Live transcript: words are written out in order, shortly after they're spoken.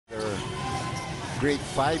grade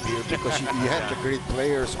 5 here because you had the great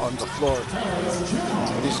players on the floor.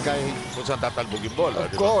 This guy... Kung saan tatalbog yung ball.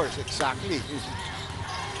 Of course, exactly.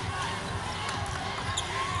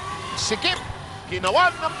 Sikip!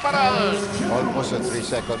 Ginawan ng paraan. Almost a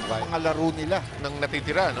 3-second line. Mga laro nila. Nang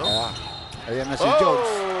natitira, no? Ayan na si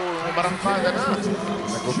Jones. Marangkada na.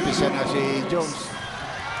 Nag-umpisa na si Jones.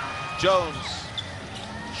 Jones.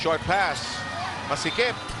 Short pass.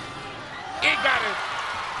 Masikip. He got it.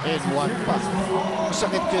 And one pa.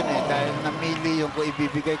 Masakit yun eh. Dahil namili yung kung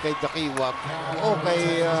ibibigay kay Dakiwak o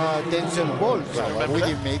kay Denzel Ball. So, we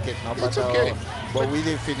didn't make it. No? It's okay. But we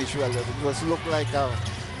didn't finish well. It was look like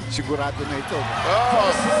sigurado na ito.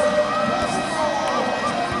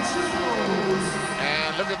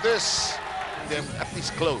 And look at this. Them at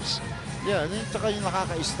least close. Yeah, and saka yung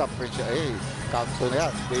nakaka-stop rin siya. Hey, count to na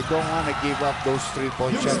yan. They don't want to give up those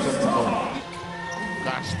 3-point shots on the floor.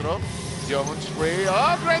 Castro. Jones free.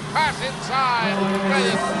 Oh, great pass inside.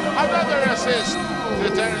 Another assist to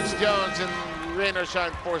Terrence Jones, and rain or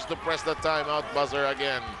shine forced to press the timeout buzzer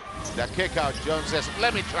again. The kick out. Jones says,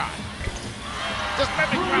 let me try. Just let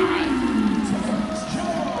me try.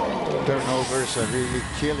 Turnovers are really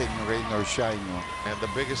killing rain or shine. No? And the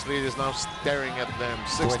biggest lead is now staring at them,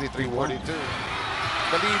 63-42.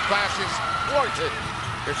 The lead pass is thwarted.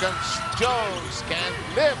 Here comes Jones. Can't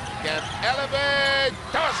lift, can't elevate.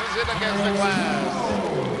 Tosses it against the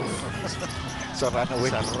glass. Sa runaway.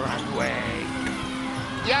 Sa runway.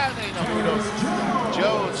 Yan ay nahulog.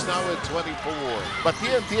 Jones now with 24. But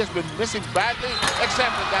TNT has been missing badly,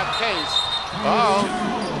 except in that case. Oh.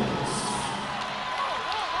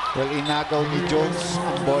 Well, inagaw ni Jones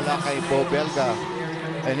ang bola kay Bo Belga.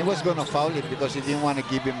 And he was gonna foul it because he didn't want to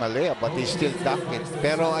give him a layup, but he still dunked it.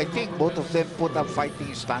 Pero I think both of them put up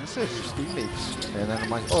fighting stances, his teammates. And then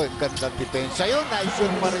naman, oh, ganda depensa yun.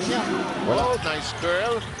 Naisyon pa rin niya. Oh, nice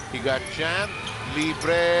curl. He got jammed.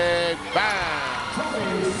 Libre. Bang!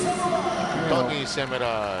 Tony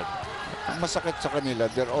Semerad. Ang masakit sa kanila,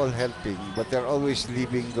 they're all helping, but they're always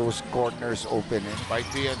leaving those corners open. By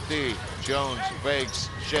TNT, Jones fakes,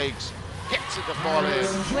 shakes, gets it to fall in.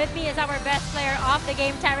 With me is our best player of the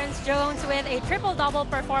game, Terrence Jones, with a triple-double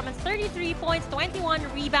performance, 33 points, 21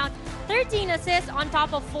 rebounds, 13 assists on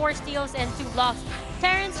top of 4 steals and 2 blocks.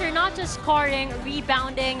 Terrence, you're not just scoring,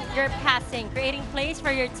 rebounding, you're passing, creating plays for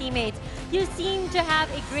your teammates. You seem to have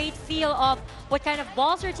a great feel of what kind of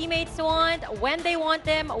balls your teammates want, when they want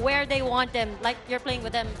them, where they want them, like you're playing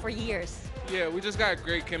with them for years. Yeah, we just got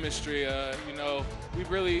great chemistry. You know, we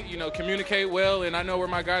really, communicate well, and I know where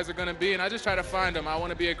my guys are going to be, and I just try to find them. I want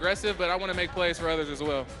to be aggressive, but I want to make plays for others as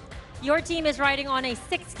well. Your team is riding on a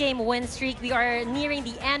 6-game win streak. We are nearing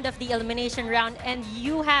the end of the elimination round, and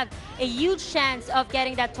you have a huge chance of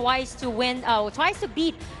getting that twice to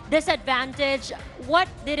beat disadvantage. What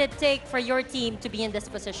did it take for your team to be in this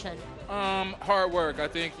position? Hard work. I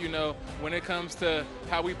think, when it comes to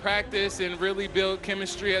how we practice and really build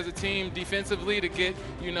chemistry as a team defensively to get,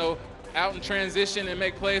 out in transition and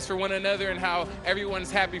make plays for one another, and how everyone's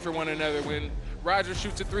happy for one another. When Roger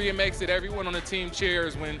shoots a 3 and makes it, everyone on the team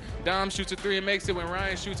cheers. When Dom shoots a 3 and makes it, when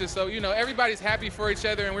Ryan shoots it. So, everybody's happy for each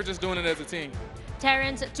other, and we're just doing it as a team.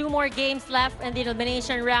 Terrence, 2 more games left in the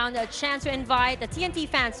elimination round. A chance to invite the TNT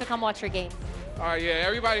fans to come watch your game. All right, yeah,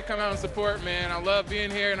 everybody come out and support, man. I love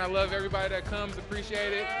being here, and I love everybody that comes.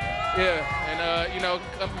 Appreciate it. Yeah, and,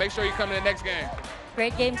 make sure you come to the next game.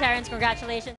 Great game, Terrence. Congratulations.